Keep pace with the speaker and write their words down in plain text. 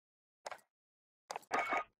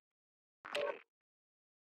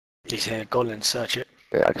He's here, Goblin, search it.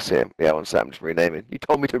 Yeah, I can see him. Yeah, one sec, I'm just renaming. You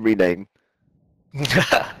told me to rename.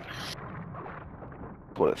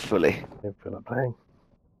 Call it fully. Yeah, feel like playing.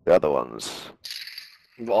 The other ones.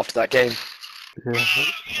 After that game. Yeah.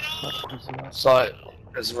 So,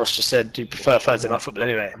 as Ross just said, do you prefer Thursday night football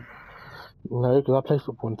anyway? No, because I play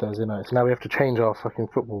football on Thursday nights. Now we have to change our fucking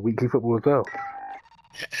weekly football as well.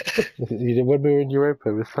 When we were in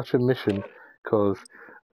Europa, it was such a mission, because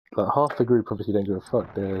like, half the group obviously don't give a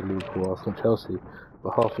fuck. They're Liverpool, Arsenal, Chelsea,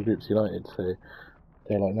 but half the group's United, so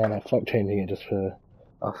they're like, no, fuck changing it just for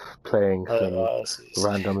us playing some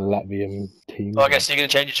random Latvian team. Well, I guess you're going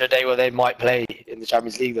to change it to a day where they might play in the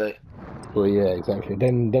Champions League, though. Well, yeah, exactly.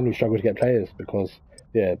 Then we struggle to get players because,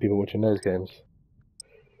 yeah, people watching those games.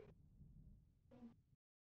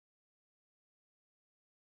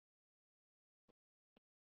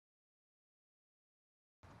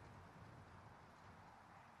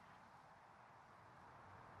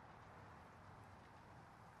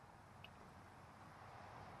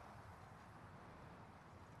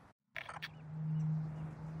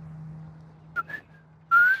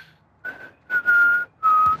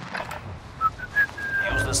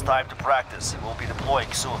 Use this time to practice. We'll be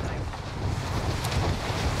deploying soon.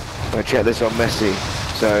 I check this on Messi.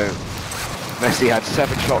 So Messi had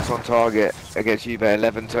 7 shots on target against Juve,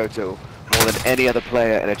 11 total, more than any other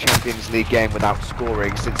player in a Champions League game without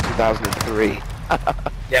scoring since 2003.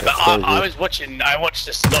 Yeah, but I was watching. I watched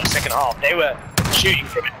this second half. They were shooting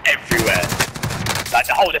from everywhere. Like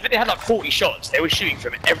the whole. I think they had like 40 shots. They were shooting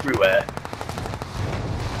from everywhere.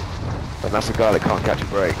 And that's a guy that can't catch a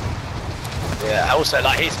break. Yeah. Also,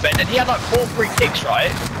 like and then he had like 4 free kicks,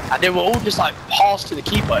 right? And they were all just like passed to the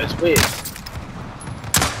keeper. It's weird.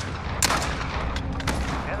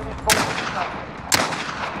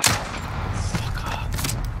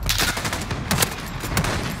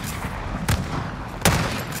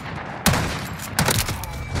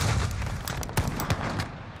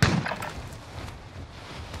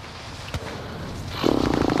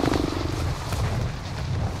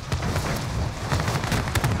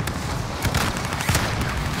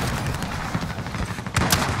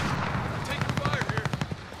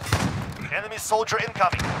 Enemy soldier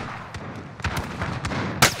incoming.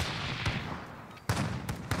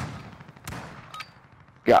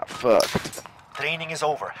 Got fucked. Training is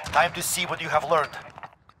over. Time to see what you have learned.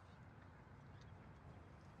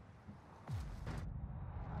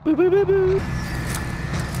 Boo, boo, boo, boo.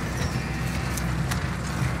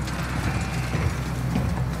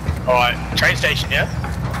 Alright, train station, yeah?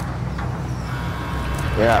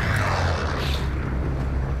 Yeah.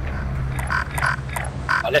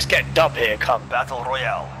 Let's get dub here, come. Battle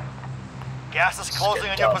Royale. Gas is closing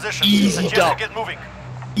on get your done. position. Easy Suggest done. you get moving.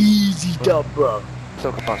 Easy dub, bro.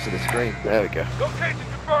 Still can pass to the screen. There we go. Location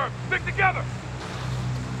confirmed. Stick together.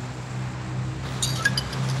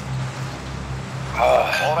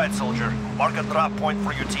 Alright, soldier. Mark a drop point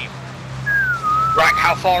for your team. Rack,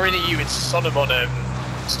 how far in are you in Sodom on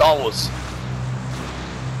Star Wars?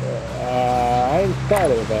 I ain't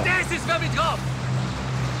started with that. This is coming up.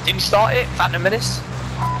 Didn't you start it? Phantom Menace?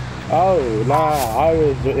 Oh, nah,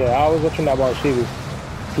 I was watching that while she was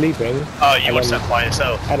sleeping. Oh, you watched that by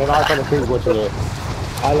yourself? And then I fell asleep watching it.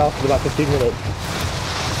 I lasted about 15 minutes.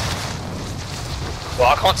 Well,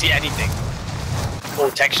 I can't see anything.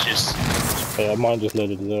 All textures. Yeah, mine just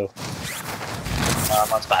loaded as well.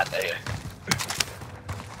 Mine's bad, there you go.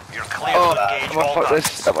 You're clear Oh, to engage am I all fuck guns.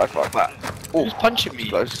 this? Am I fuck that? Oh, Who's punching me?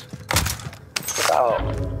 close. Get out.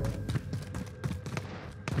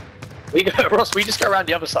 Ross, we just go around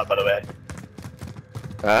the other side, by the way.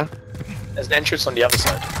 Huh? There's an entrance on the other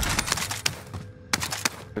side.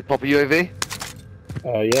 Pop a UAV?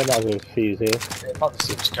 Yeah, might as well see here. Yeah, might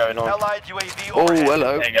see what's going on. Allied UAV Oh, overhead.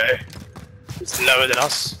 hello. There you go. It's lower than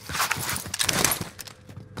us.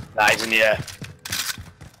 Nah, he's in the air.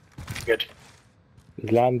 Good.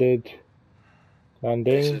 He's landed. This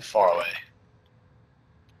Landing. is far away.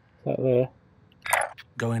 Is that there?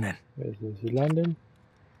 Going in. Is he landing?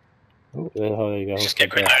 Oh, there you go. Let's just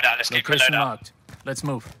get quick loadout. Let's get quick Location loadout. locked. Let's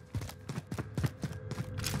move.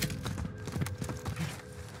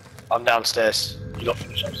 I'm downstairs. You got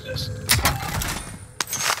finish upstairs.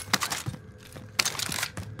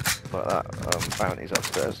 Like that. Bounty's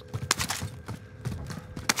upstairs.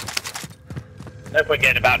 No point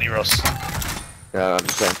getting a bounty, Ross. Yeah, I'm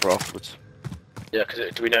just saying for afterwards. Yeah,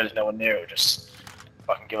 because do we know there's no one near? It'll just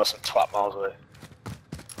fucking give us some twat miles away.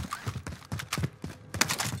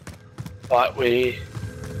 Right, we're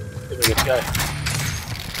good to go.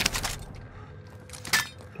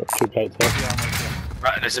 Got 2 plates there.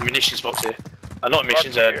 Right, there's a munitions box here. Not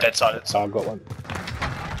munitions, dead silence. Oh, I've got one.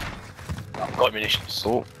 I've got munitions.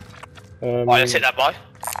 Oh, Alright, let's hit that boy.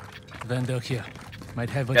 Vendor here. Might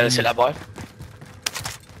have what Yeah, you let's hit need. that boy.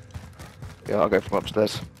 Yeah, I'll go from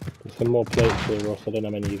upstairs. There's some more plates here, Ross. I don't know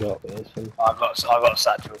how many you got, but there's some. I've got a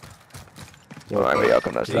satchel. Alright, mate, I'll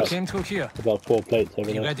come They downstairs. came through here. About 4 plates over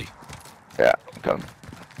Are you there. ready? Yeah, come.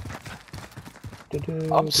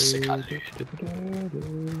 I'm sick of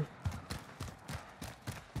loot.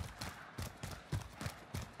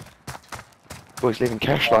 Boys leaving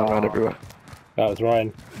cash lying around everywhere. That was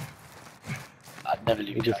Ryan. I'd never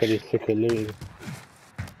leave He just cash. said he's sick of looting.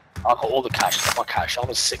 I got all the cash. I got my cash. I'm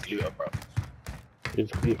a sick looter, bro. He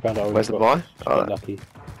found out. Where's the boy? Oh, Lucky.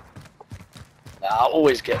 Nah, I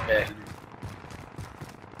always get there.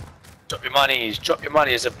 Drop your money. Drop your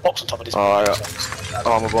money. There's a box on top of this. Oh, box. yeah.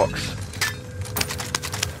 Armor box.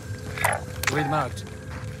 Read marked.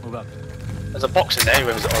 Move up. There's a box in there.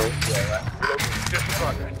 Anyway, was it orange? Yeah,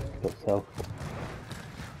 right. Got self.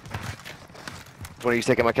 When are you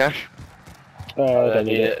taking my cash? I don't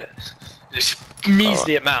need it. This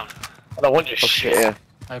measly amount. I don't want your Oh shit. shit, yeah.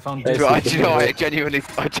 I found Hey, this. I, do you know, I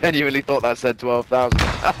genuinely thought that said 12,000.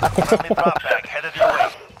 Friendly drop bag headed your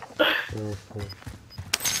way.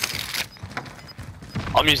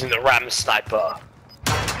 I'm using the Ram Sniper.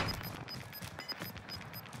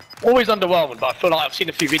 Always underwhelmed, but I feel like I've seen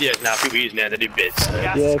a few videos now, people using it and they do bits. So.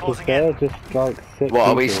 Gas Yeah, is because closing they're in. just like sick. What,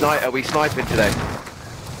 are we people. sniping today?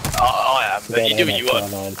 I am, but Yeah, you do no, what you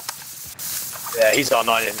that's want. R9. Yeah, he's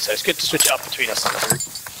R9 in, so it's good to switch it up between us on the group.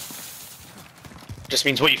 Just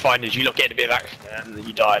means what you find is you lot get a bit of action and then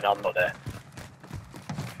you die and I'm not there.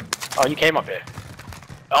 Oh, you came up here.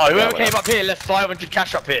 Oh, whoever Yeah, came up here left 500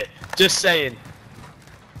 cash up here. Just saying.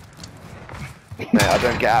 Mate, I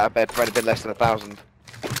don't get out of bed for anything less than 1,000.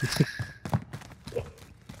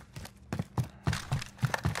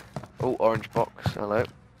 Oh, orange box, hello.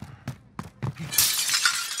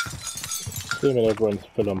 Assuming everyone's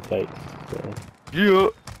full on plates. So. Yeah.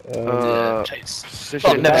 Yeah, chase.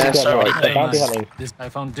 Position Not air necessarily. strike. Bounty Nice. hunting. This, I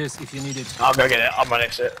found this if you need it. I'm gonna get it. I'm gonna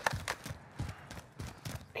exit.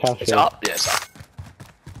 Cash It's in. up? Yeah, it's up.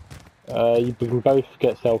 You can both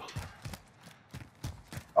get self.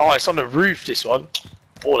 Oh, it's on the roof, this one.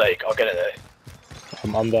 Ball ache, I'll get it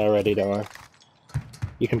there. I'm there already, don't worry.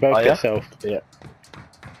 You can both Oh, get yeah? self. Yeah.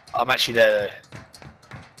 I'm actually there.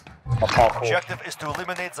 My parkour. Objective is to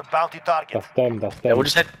eliminate the bounty target. That's them. That's them. Yeah, we'll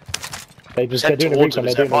just head. They just head they're doing a towards recon.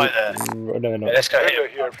 them, They're is doing there? a no, they're Yeah, not. let's go here.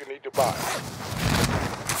 Here if you need to buy.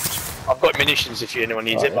 I've got munitions if anyone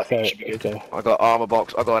needs it, but I think it should be good. Okay. I got armor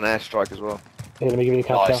box, I got an airstrike as well. Here, let me give you the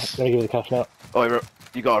cash Nice. now. Let me give you the cash now. Oh,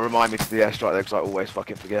 you gotta remind me to the airstrike though, because I always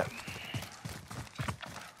fucking forget.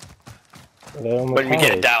 Are they on the When we get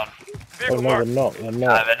towers? it down. Oh no, they're not. They're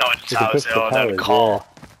not. They're not in the You can towers, push they're on the towers, car.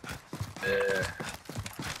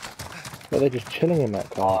 But they're just chilling in that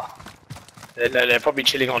car. They're probably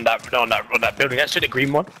chilling on that building next to the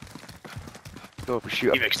green one. Go up and shoot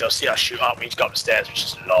up. Even because they'll see us shoot up, we just go up the stairs, which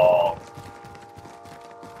is long.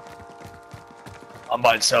 I'm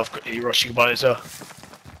by myself, you rush, you can buy yourself.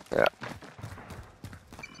 Yeah.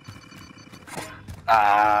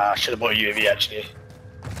 Ah, should have bought a UAV actually.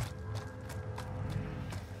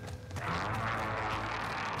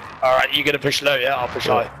 Alright, you gonna push low, yeah? I'll push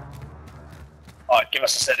Yeah. high. Alright, give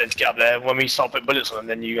us a set then to get up there. When we start putting bullets on them,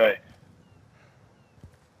 then you go.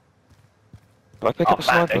 Can I pick Oh, up a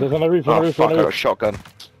man, sniper? There's on the roof. On Oh the roof. fuck, On I the got a roof. shotgun.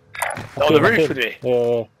 On the roof with me?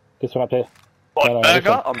 Yeah. This one up here. What, No, this burger?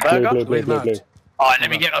 one. On burger? Blue, blue, Wait, blue, Matt. blue. Alright, let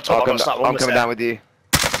me get on top. I've got a sniper. I'm coming down with you.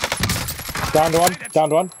 Down to one. Down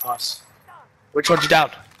to one. Nice. Which one's you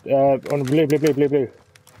down? On blue, blue, blue, blue, blue.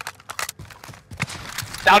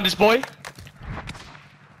 Down this boy?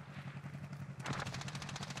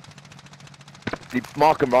 You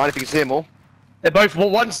mark them, Ryan, if you can see them all. They're both, well,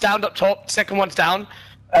 one's down up top, second one's down.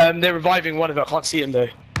 They're reviving one of them, I can't see him though.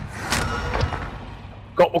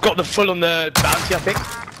 We've got the full on the bounty, I think.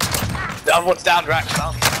 The other one's down, Rack.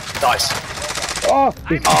 Nice. Oh,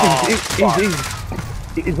 Oh,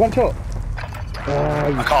 he's one shot.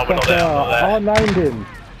 Oh, I can't, we're not there, I'm not there. I named him.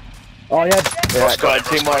 Oh, he had, Yeah, Ross got it,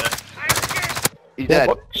 team Ross wipe. got it. He's dead.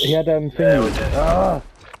 he had Yeah, we're thingy. dead. Ah,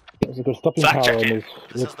 it was a good stopping Fact power check on it. his.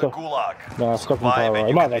 This is the gulag. No, stopping Survive power. and He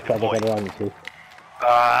you might can have be tried to deployed. get around you.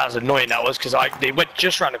 That was annoying, that was, because they went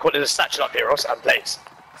just round the corner. There's a statue up here, Ross, and plates.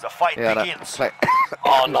 The fight Yeah, that, begins. play,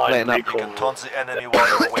 Oh, no, playing really up. cool. You can taunt the enemy while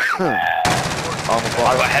you're away. armor I box.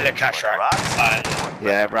 got hella cash, Rack.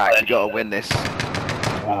 Yeah, Rack, you gotta win this.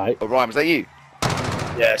 Alright. Oh, Ryan, was that you?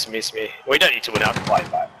 Yeah, it's me, it's me. We don't need to win out the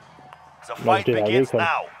fight back. The fight do that, begins recon.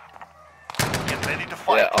 now. Get ready to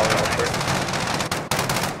fight. Yeah, I'll go for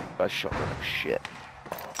it. That shotgun, shit.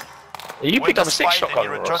 You Win picked up a this 6 fight and shotgun,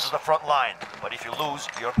 you return Ross. to the front line. But if you lose,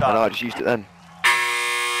 you're I know, I done. just used it then.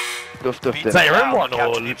 Duffed Is that your own one or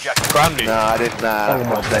ground loot? Nah, I didn't. Nah, Oh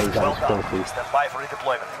my days, that Well was done. filthy. Stand by for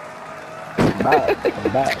redeployment.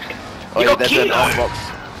 I'm back. Oh, You yeah, got there's an Kilo! arm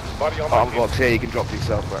box. Body on Arm box here, you can drop for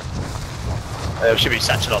yourself, right? There should be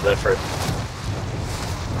satchel up there for him.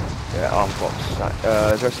 Yeah, arm box.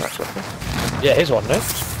 Is there a snatch up there? Yeah, here's one, no?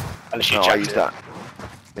 Unless you No, I jacked used it. that.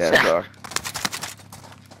 Yeah, sorry.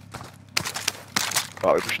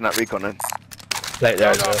 Right, we're pushing that recon then. Right there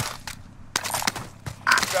as well.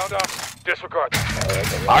 Found up. Disregard.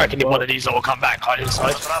 I reckon one of these will come back hide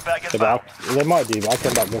inside. Drop back Yeah, inbound. but they might do, but I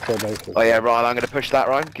came back before both. Oh yeah, Ryan, I'm gonna push that,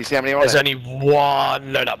 Ryan. Can you see how many are on There's it? only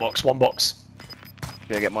one loadout box, one box.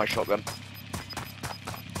 Gonna get my shotgun.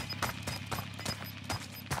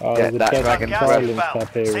 Oh, Yeah, the that dead dragon silence found.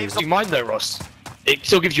 up here Save is... some- You mind though, Ross? It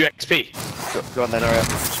still gives you XP. Go on then, hurry up.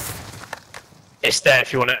 It's there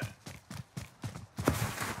if you want it.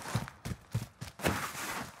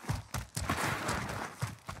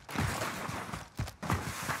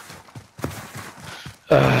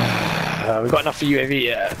 We've got enough for UAV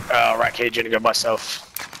yet. Right, Cage, I'm gonna go myself.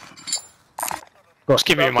 Ross,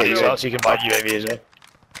 give me your money as well so you can buy UAV as well.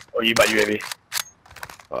 Or you buy UAV.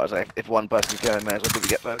 Oh, I was like, if one person's going, may as well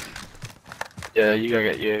get both. Yeah, you go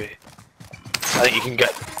get UAV. I think you can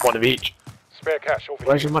get one of each. Spare cash over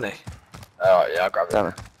Where's your money? Oh, yeah, I'll grab it. Damn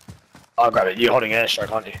it. I'll grab it. You're holding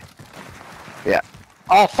airstrike, aren't you? Yeah.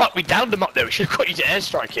 Oh, fuck, we downed them up there. We should have got you to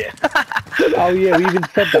airstrike here. Oh yeah, we even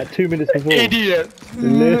said that 2 minutes before. Idiot.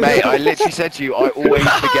 Mate, I literally said to you, I always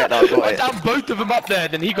forget that I've got I it. downed both of them up there,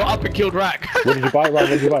 then he got up and killed Rack. What did you buy? Right, what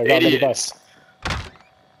did you buy? Right, what did you buy? Idiots.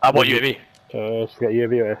 I bought UAV. Let's get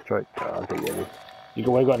UAV or airstrike. I'll take UAV. You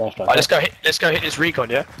got, we got an airstrike. Alright, let's go hit this recon,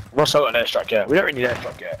 yeah? Ross out an airstrike, yeah. We don't really need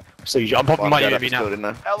airstrike yet. So I'm popping my UAV now.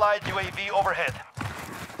 Now. Allied UAV overhead.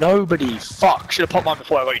 Nobody, fuck. Should have popped mine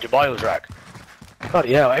before I got you to Biles, Rack.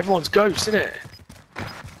 Bloody hell, everyone's ghost, isn't it?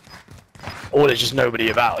 Or there's just nobody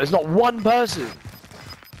about. There's not one person.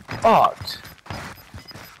 Fucked.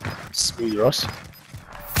 Smooth, Ross.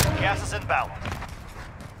 Gas is inbound.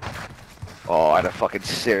 Oh, I had a fucking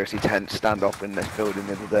seriously tense standoff in this building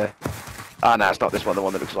the other day. Ah, no, it's not this one, the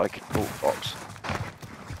one that looks like oh, Fox.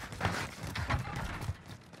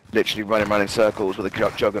 Literally running around in circles with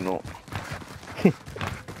a juggernaut.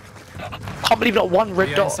 Can't believe not one red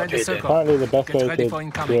We are dot inside the appeared there. circle. Apparently the best Get way ready to for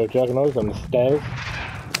incoming. do a juggernaut is on the stairs.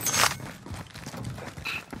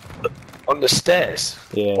 On the stairs.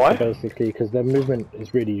 Yeah, Why? so basically, because their movement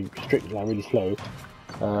is really strict, like really slow.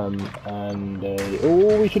 Oh,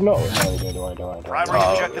 we should not. No, don't. Primary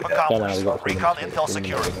objective Don't know, we accomplished. got Recon something intel to-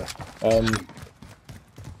 secured.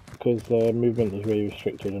 Because their movement is really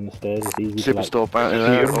restricted on the stairs. It's easy to like Superstore bounty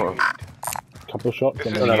there, shoot or... a couple shots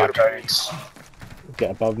and I don't know then about codes.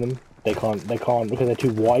 get above them. They can't because they're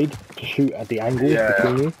too wide to shoot at the angle Yeah.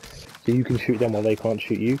 between you. So you can shoot them while they can't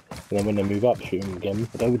shoot you, and then when they move up, shoot them again.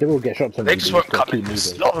 But they will get shots on They them. just but won't you just come in. gotta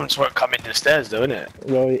A keep lot of them just won't come in the stairs, though, innit?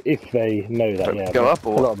 moving. Well, if they know that, yeah. Go but up,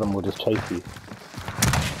 or a lot of them will just chase you.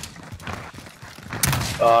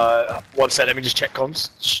 One sec, let me just check comms.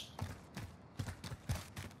 Shh.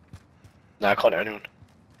 No, I can't hear anyone.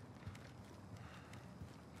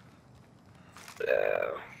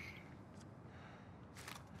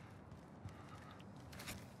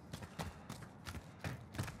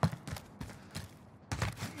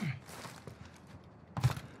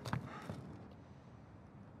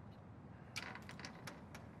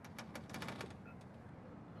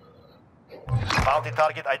 Bounty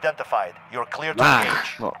target identified. You're clear to Man.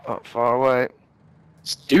 engage. not far away.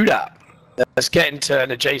 Let's do that. Let's get into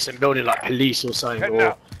an adjacent building like police or something, Head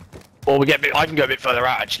or now. we get a bit. I can go a bit further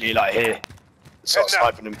out actually, like here. Start Head now.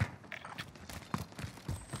 sniping them.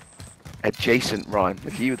 Adjacent, Ryan.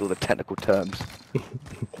 Look at you with all the technical terms.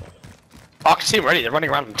 I can see them already. They're running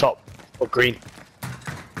around on top of green.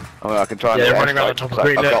 Oh, I can try and Yeah, get they're running around on airstrike, top of 'cause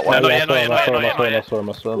green. I've got Look, one. no, Yeah, yeah, I saw him, I saw him, yeah, I saw him, yeah. I saw him,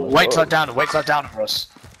 I saw him. Wait till I down him. Wait till I down him, Ross.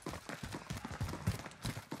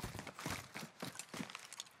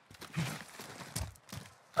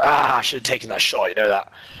 Ah, I should have taken that shot. You know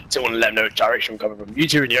that. Didn't want to let them know which direction I'm coming from. You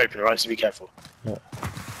two are in the open, right? So be careful. Yeah.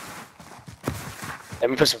 Let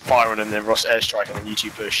me put some fire on them, then Ross airstrike, and then you two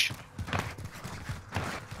push.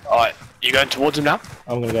 Alright, you going towards them now?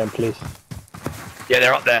 I'm gonna go in police. Yeah,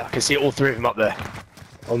 they're up there. I can see all three of them up there.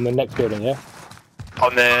 On the next building, yeah?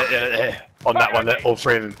 On on that one, all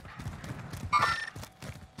three of them.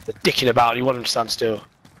 They're dicking about. You want them to stand still.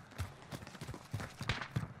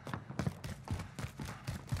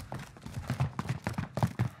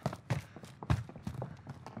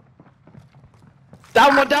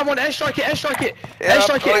 Down one, airstrike it, Yeah, I'm airstrike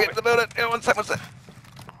trying to it. get to the building. Yeah, one sec.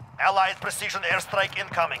 Allied precision airstrike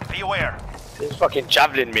incoming. Be aware. He's fucking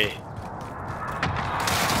javelin me.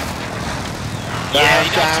 Yeah, you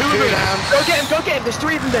down, got two of two them. down. Go get him. There's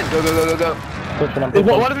three of them then. Go, go, go, go, go. Pushing, I'm pushing.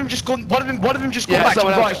 One of them just gone. One of them just gone Yeah, back to the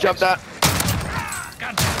someone else right. just jumped out.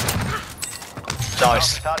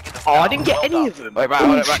 Nice. Target is Oh, I down. didn't get Well any done. of them. Wait,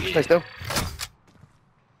 right, stay still.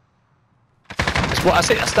 That's what I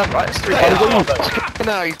said. That's done right. It's three. Hey, Oh, oh,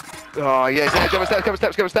 no, he's... Oh, yeah, he's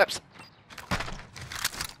couple steps.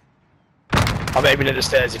 I'm aiming at the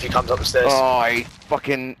stairs if he comes up the stairs. Oh, he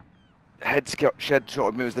fucking shed shot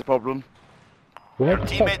of me was the problem. Where Your the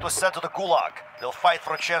fuck? teammate was sent to the gulag. They'll fight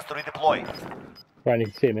for a chance to redeploy. Right, I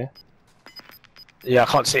need to see him here. Yeah, I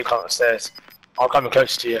can't see him coming up the stairs. I'm coming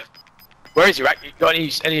closer to you. Where is he, Rack? You got any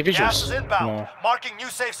Gas is visuals? inbound. No. Marking new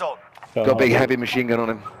safe zone. Don't Got a big know. heavy machine gun on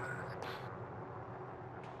him.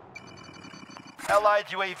 Allied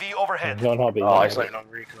UAV overhead. He's not on hobby. Oh, he's letting on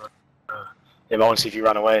recon. Yeah, but I want to see if he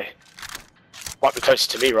ran away. Might be closer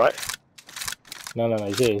to me, right? No,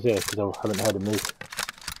 he's here, because I haven't heard him move.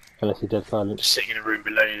 Unless he's dead silent. Just sitting in a room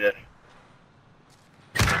below you then.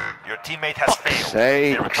 Your teammate has failed.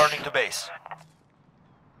 sake. They're returning to base.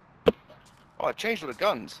 Oh, I changed all the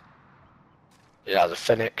guns. Yeah, that was a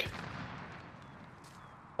Fennec.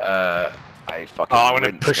 I fucking Oh, I'm gonna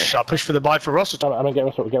rinsed push. me. I'll push for the buy for Ross. I don't get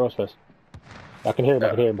Ross first. I can hear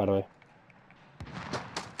him, by the way.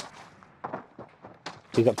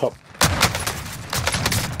 He's up top.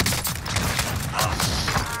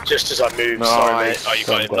 Just as I moved. Sorry, mate. Nice. Oh, you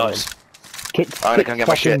got him. Well done. Nice. Took I'm gonna six go and get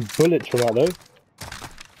my fucking shit. bullets from that though.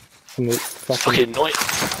 From the Fucking annoying.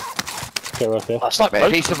 get Ross here. That's like Mate,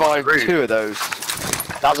 if he both. survived Rude. 2 of those,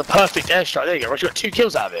 That was a perfect airstrike. There you go, Ross. You got 2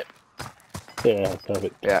 kills out of it. Yeah, that's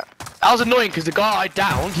perfect. yeah. That was annoying because the guy I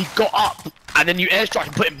downed, he got up, and then you airstrike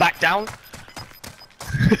and put him back down.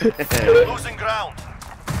 Losing ground.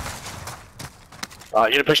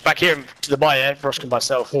 Alright, you're gonna push back here to the buy, yeah? Ross can by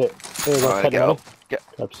myself. Here, Ross, Alright, head get down. up.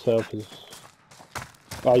 Grab yourself.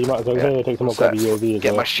 Oh, you might as well Yeah. take some more Set. grab your UAV as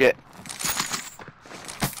Get well. my shit.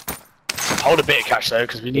 Hold a bit of cash though,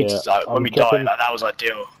 because we need Yeah, to, like, when I'm we die, dropping- like, that was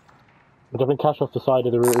ideal. I'm dropping cash off the side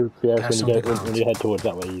of the roof, yeah, Cash so on the when you head towards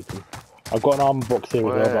that way you can. I've got an armor box here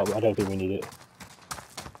as Where? well, but I don't think we need it.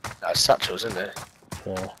 That's satchels, isn't it?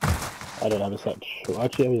 Yeah. I don't have a such.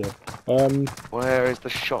 Actually, yeah. Where is the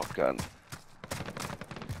shotgun?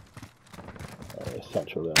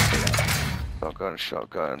 Satchel there.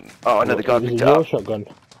 Shotgun. Oh, I know the guy Is it picked it your up. shotgun?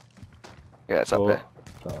 Yeah, it's up Or- there.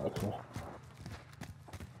 Oh,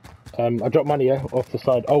 okay. I dropped money, yeah, off the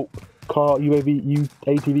side. Oh, car, UAV,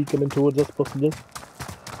 ATV coming towards us, possibly.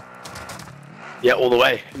 Yeah, all the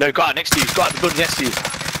way. No, guy next to you. Guy at the building next to you.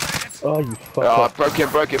 Oh, you fuck Oh, up. broke him.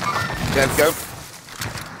 Yeah, let's go.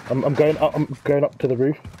 I'm going up to the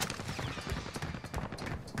roof.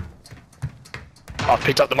 I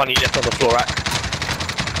picked up the money you left on the floor, Rack.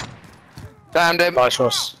 Damned him. Nice,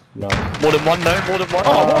 Ross. No. More than one, no? More than one?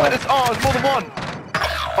 Oh, what? There's more than one.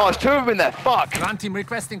 Oh, there's 2 of them in there. Fuck. Ground team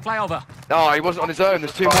requesting flyover. No, he wasn't on his own.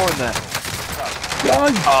 There's 2 more in there.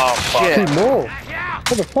 Oh, fuck. Shit. 2 more?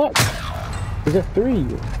 What the fuck? Is there 3?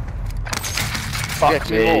 Fuck Yeah,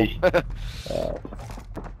 2 me. more.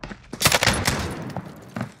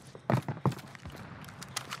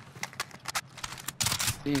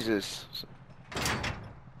 Jesus.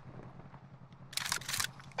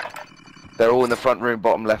 They're all in the front room,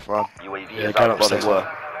 bottom left, right. UAV Yeah, is go out. upstairs. Well,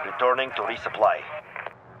 they were. Returning to resupply.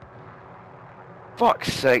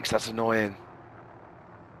 Fuck's sakes, that's annoying.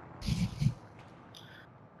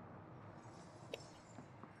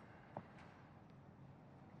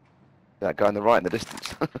 That guy on the right in the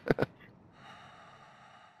distance.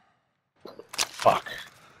 Fuck.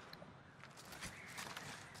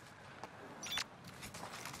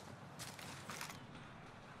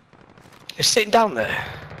 It's sitting down there.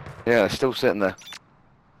 Yeah, they're still sitting there.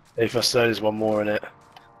 If I say there's one more in it.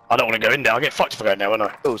 I don't want to go in there. I'll get fucked if I go in there, won't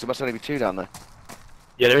I? Oh, so there must only be 2 down there.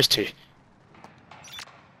 Yeah, there is 2.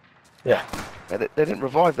 Yeah. Yeah, they didn't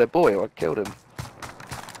revive their boy, I killed him.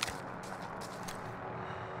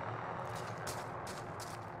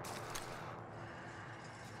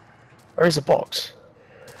 Where is the box?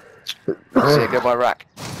 See it go by rack.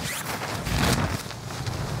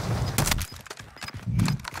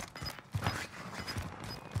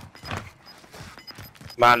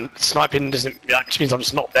 Man, sniping doesn't. That just means I'm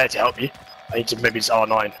just not there to help you. I need to maybe it's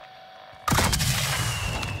R9.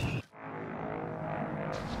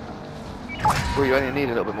 Well, you only need a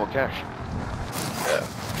little bit more cash. Yeah.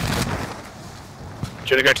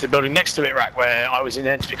 Do you want to go to the building next to it, Rack, where I was in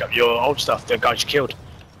there to pick up your old stuff, the guys you killed?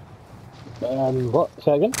 What?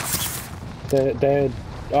 Say again? They're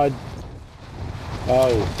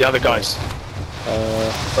oh, The other guys.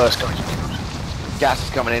 First guys you killed. Gas is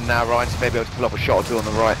coming in now, Ryan, so maybe I'll pull up a shot or 2 on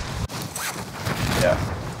the right. Yeah.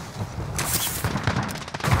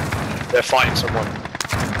 They're fighting someone.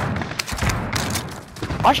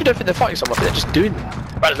 I actually don't think they're fighting someone, I think they're just doing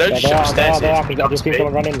that. Right, there's loads of shit upstairs they here. are, I just seen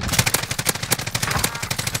someone running.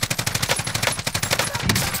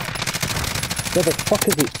 Where the fuck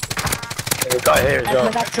is he? We've got it here as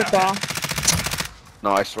well. That's too far.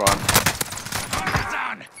 Nice one.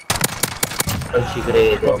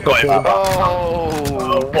 Got him.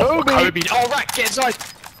 Oh, Kobe. Oh, right, get inside.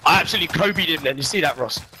 I absolutely Kobe'd him then. You see that,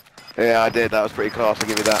 Ross? yeah, I did. That was pretty class. I'll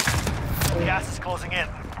give you that. Gas is closing in.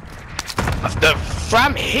 The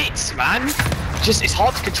Fram hits, man. It's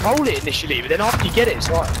hard to control it initially, but then after you get it, it's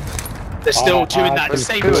like there's still two in that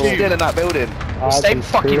same Who was two. still in that building? Same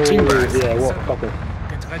fucking two, bro. Yeah, what fucker?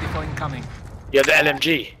 Get ready for incoming. Yeah, the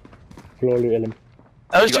LMG. Floor loot him.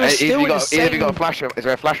 Those two are still in the Either you got a same. flash. Is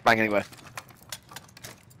there a flashbang anywhere?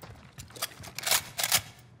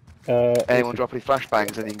 Anyone drop any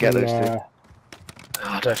flashbangs and you can get those two.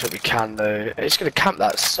 I don't think we can though. It's gonna camp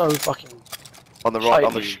that so fucking. On the right,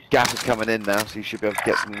 on the tightly. gas is coming in now, so you should be able to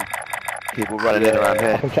get some people running in around I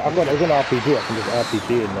here. can check. I've got an RPG. I can just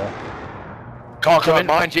RPG in there. Can't come Truck in.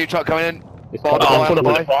 behind you, truck coming in. It's Bottom coming. Oh, line, full of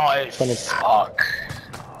boy. bullet buy. Funny. Fuck.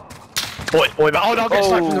 Boy, but oh no, I'll get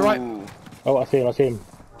sniped from the right. Oh. Oh, I see him. I see him.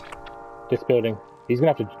 This building. He's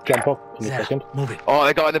gonna have to jump off in a There, second. move it. Oh,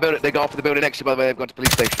 they got in the building. They got off the building next to you, by the way. They've gone to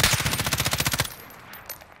police station.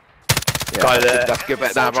 Yeah, Guy there. That's a good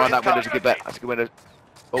bet. Now, Ryan, that window's a good bet. That's a good window.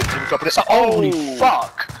 Oh, someone's dropping it. Holy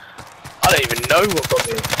fuck! I don't even know what got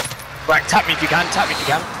me. Right, tap me if you can. Tap me if you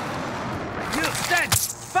can. You stand!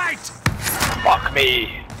 Fight! Fuck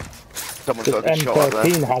me. Someone's This got a good shot up there.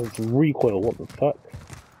 M13 has recoil. What the fuck?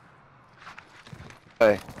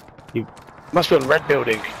 Hey. Must be on red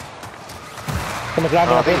building. Someone's Oh,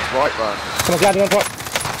 landing I on think top. it's right, Ryan. Someone's landing on top.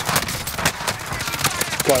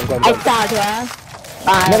 Go on, go on, go on. Outside, yeah.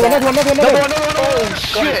 Another one. Oh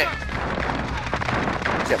shit!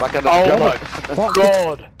 Get back under Oh the my Fuck.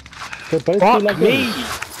 god! They're both Fuck still me! landing.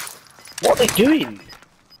 What are they doing?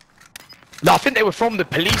 No, I think they were from the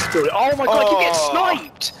police building. Oh my god, you get Oh.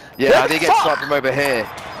 sniped! Yeah, What I the did get fuck? sniped from over here.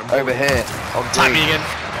 Over here. On Tap me green. again.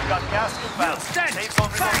 You've got gas inbound. Safe zone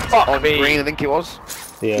relocated. Fuck On me. green, I think it was.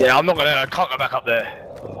 Yeah. Yeah, I'm not gonna. I can't go back up there.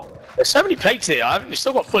 There's so many plates here. I've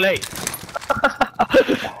still got full 8.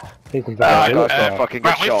 He's in I very got good. a fucking good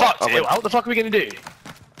Right, we shot. fucked I it. went- What the fuck are we gonna do?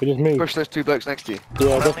 We just moved. Push those two blokes next to you.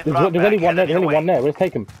 Yeah, there's only one there. There's only one there. Let's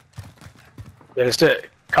take him. Yeah, let's do it.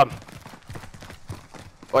 Come.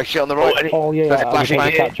 Oh, shit on the right. Oh yeah, There's a I'll take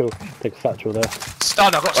flashbang. a satchel. Take a satchel there.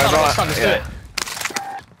 Stun. I've got stun. I've got stun. Let's do it.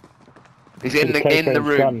 He's in Take the his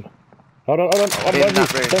room. gun. Hold on. In I'm that ready.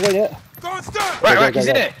 room. Don't wait yet. Right, go, he's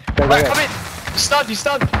go. in it. Go, Right, go. come in. He's stunned. He's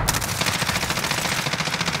stunned.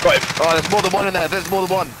 Got him. Oh, there's more than one in there. There's more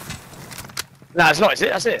than one. Nah, it's not. Is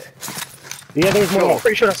it? That's it. Yeah, there's more. I'm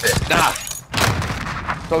pretty sure that's it. Nah.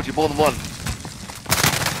 Told you, more than one.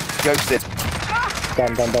 Ghosted.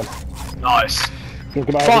 Done. Nice. Think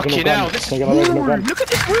about Fucking original hell. gun. This Think about original room. gun. Look at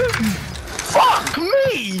this room. Fuck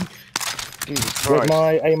me. Jesus Where's Christ.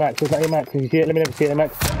 my AMAX? Where's my AMAX? Can you see it? Let me know if you see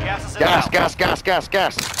AMAX. Gas is inbound.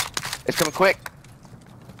 Gas. It's coming quick.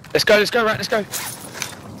 Let's go. Right, let's go.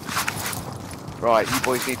 Right, you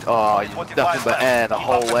boys need. Oh, you 45 nothing but left. air the Keep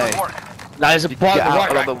whole up the way. good work. Now there's a buy on Get the out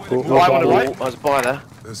right. along Right. the We'll Buy on the buy right. There's a buy there.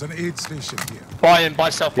 There's an aid station here. Buy in, buy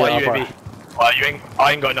self, buy Yeah, I'll UAV. Well, you ain't.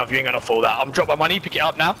 I ain't got enough. You ain't got enough for all that. I'm drop my money. Pick it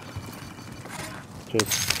up now.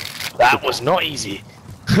 Cheers. That was not easy.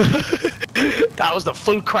 That was the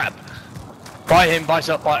full crap. Buy him, buy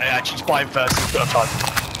self, buy. Actually, just buy him first. He's got time.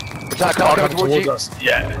 Attack Car coming coming towards you. us.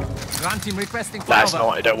 Yeah. Ground team requesting That's flyover.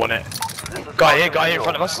 not. I don't want it. Guy here in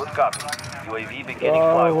front of us. Good copy. UAV beginning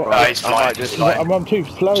Oh, flyover. He's flying. just- He's flying. I'm too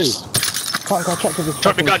slow. Just Can't catch up to this.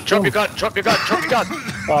 drop your gun. fucking Drop your film. gun. Drop your gun. Drop your gun.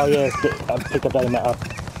 Oh yeah, I'll pick up that in that up.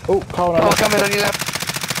 Oh, Carl, Oh, coming on your left.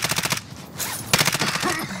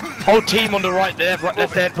 Whole team on the right there. Right,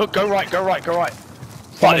 left there. Put. Go right. Fuck,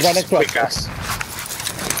 Someone this right is next to us. quick gas.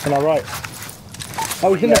 on our right.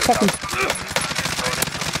 Oh, he's in the fucking.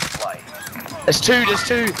 There's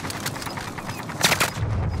two.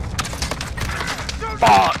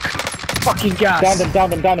 Fuck. Fucking gas. Down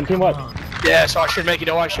them. Teamwork. Yeah, so I should make it.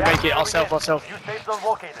 Oh, I should make it. I'll self. New safe zone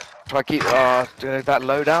located. Try to keep that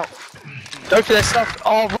load out. Go for their stuff.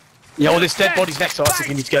 Oh, yeah, all this dead body's next to us if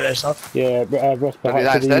you need to get their stuff. Yeah, Ross, behind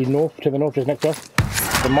that to the instead? north, just next to us.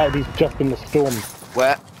 There might be just in the storm.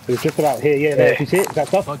 Where? It was just about here, yeah, there. Yeah. Can you see it? Is that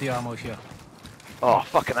stuff? Body armor here. Oh,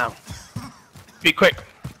 fucking hell. Be quick.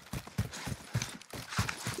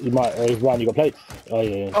 You might, he's right, you got plates. Oh,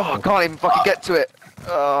 yeah. Oh, I can't even fucking get to it.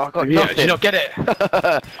 Oh, I got Yeah, nothing. did you not get it?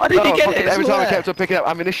 I didn't get it, Every it's time I there. kept on picking up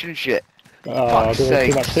ammunition and shit. Oh, Fuck's there was too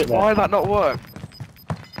sake. much shit there. Why did that not work?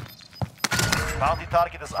 Bounty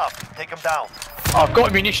target is up. Take him down. I've got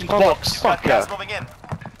a munitions box. Got gas Fucker. moving in.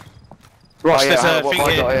 Ross, Oh, there's yeah, a what thing have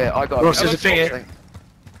I here. got here? I got Ross, a there's a thing here. thing.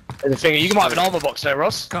 There's a thing here. You might have an armor box there,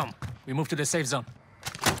 Ross. Come. We move to the safe zone.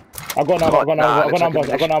 I've got an armor, I've got an Nah, armor, I've got looks an armor like box,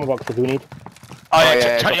 I've got an armor box if we need. Oh yeah, yeah,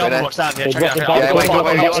 check drop the it armor in. box down here. Hey, Check Ross it inside out. the Yeah, building, wait,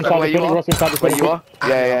 where you inside are? the Where you building, are? Ross inside the Where you building. are?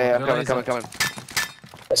 Yeah, I'm Good coming, laser. coming.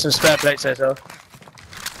 There's some spare plates there, so.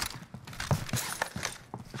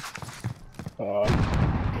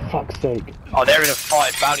 Fuck's sake. Oh, they're in a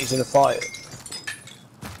fight. Bounty's in a fight.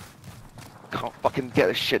 Can't fucking get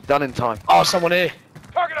this shit done in time. Oh, someone here.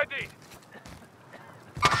 Target ID.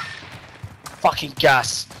 Fucking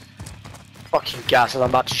gas. Fucking gas, and I'm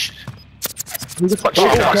about to Who the fuck Oh,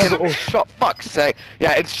 shot yeah. us? Fucking shot, fuck's sake.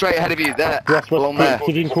 Yeah, it's straight ahead of you. There. Ross, Along there. see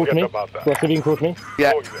if you can call to me. Ross, see if you can call to me.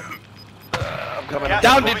 Yeah. I'm coming. Gas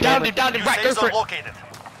Downed moving him, downed in. him, downed him. New Right, safe go for zone it. located.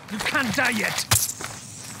 You can't die yet.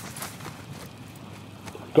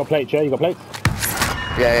 Got plates, yeah? You got plates?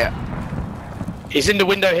 Yeah. He's in the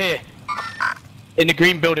window here. In the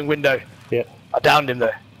green building window. Yeah. I downed him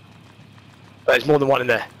there. But there's more than one in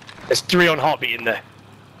there. There's 3 on heartbeat in there.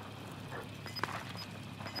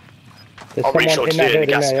 There's I'll reach someone out in to that you in the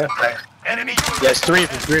building gas. there, yeah? Enemy. Yeah, there's 3 of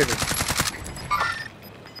them, 3 of them.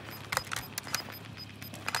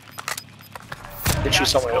 Literally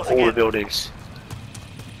somewhere in all the buildings.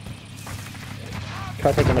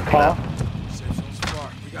 Try taking the car. Safe zone's far.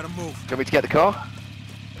 We gotta move. Do you want me to get the car?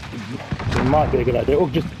 It might be a good idea. Or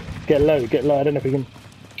just get low, get low. I don't know if we can.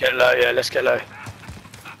 Get low, yeah, let's get low.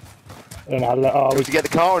 I don't know how low. Oh, Do you want we me to get the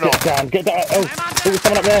car or not? get down. Get down. Oh, there's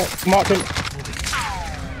someone up there. Marking.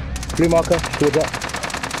 Blue marker. Towards that.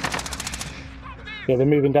 Yeah, they're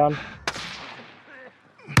moving down.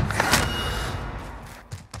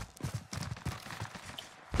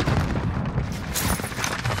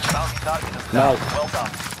 Bounty target is down. Nice. Well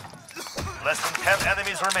done. Less than 10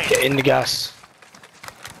 enemies remain. Get in the gas.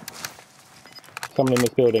 Someone in this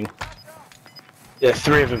building. Yeah,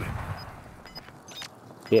 3 of them.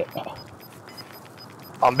 Yeah.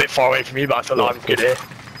 I'm a bit far away from you, but I feel like I'm good here.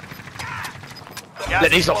 Gas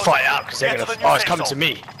Let these is not closing. fight out, because they're Get gonna. to the new Oh, it's safe coming to zone.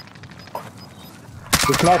 me.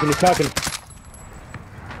 He's sniping, he's sniping.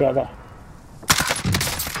 Right there.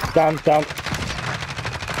 Down.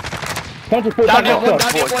 Someone just put Down that the one, shot.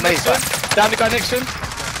 down the Boys, one next to him. Down the guy next to him.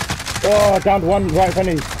 Oh, down one right in front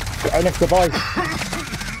of you. Next to the boy.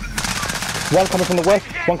 One coming from the west.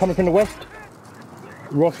 One coming from the west.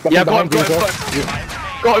 Ross, Yeah, got him, behind you, got him,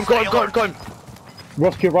 Ross. got him.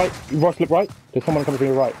 Ross to your right. Ross, look right. There's someone coming from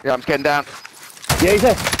your right. Yeah, I'm just getting down. Yeah, he's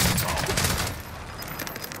there.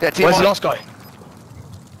 Yeah, team Where's the one. last guy?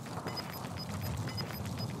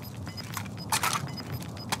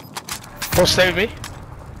 Stay with me.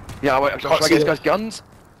 Yeah, wait, should I get this guy's guns?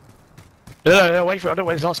 No, wait for it. I don't know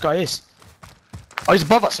where the last guy is. Oh, he's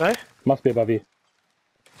above us, no? Must be above you.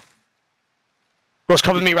 Ross,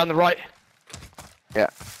 cover me around the right. Yeah.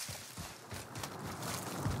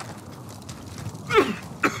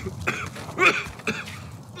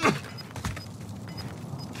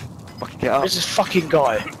 Fucking get up. Where's this fucking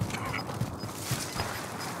guy?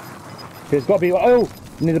 There's got to be. Oh,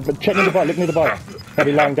 check near the bar. Look near the bar. Gotta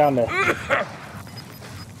be lying down there.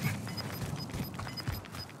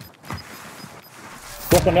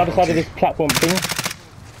 What's on the other side of this platform thing?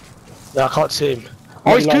 No, I can't see him.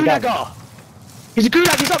 Oh, he's lying down. Gulagar! He's a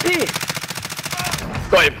Gulag, he's up here!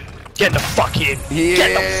 Got him! Get the fuck in!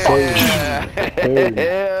 Get the fuck in!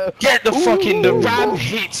 Get the fuck in! The ram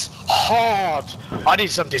hits hard! I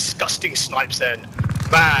need some disgusting snipes then.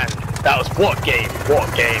 Man, that was what game?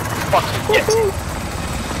 What game? Fucking get it!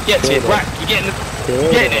 Get it, Rack, you getting it?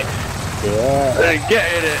 Yeah.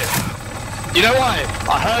 Getting it! You know why?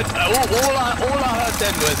 I heard all I heard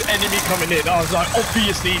then was enemy coming in. I was like,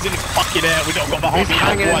 obviously he's in the fucking air. We don't got the He's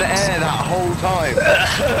heartbeat hanging in up the once. air that whole time.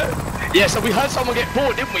 Yeah, so we heard someone get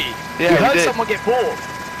bored, didn't we? Yeah, we we heard did. someone get bored.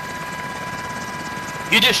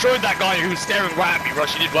 You destroyed that guy who was staring right at me,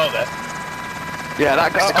 Rush. You did well there. Yeah,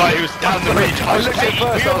 that That's the guy who was down the ridge. I looked at it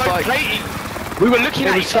first, I was like, We were looking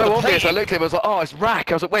it at was each other so obvious. I plating. looked at him, I was like, oh, it's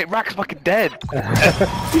Rack. I was like, wait, Rack's fucking dead.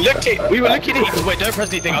 We were looking at each other. Wait, don't press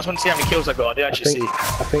anything. I just want to see how many kills I got. I didn't actually see.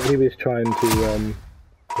 I think he was trying to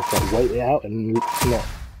just like wait it out and not.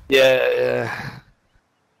 Yeah.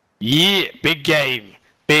 Big game.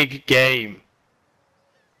 Big game.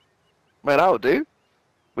 Man, that'll do.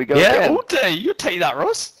 We go Yeah, again. all day. You take that,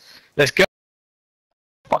 Ross. Let's go.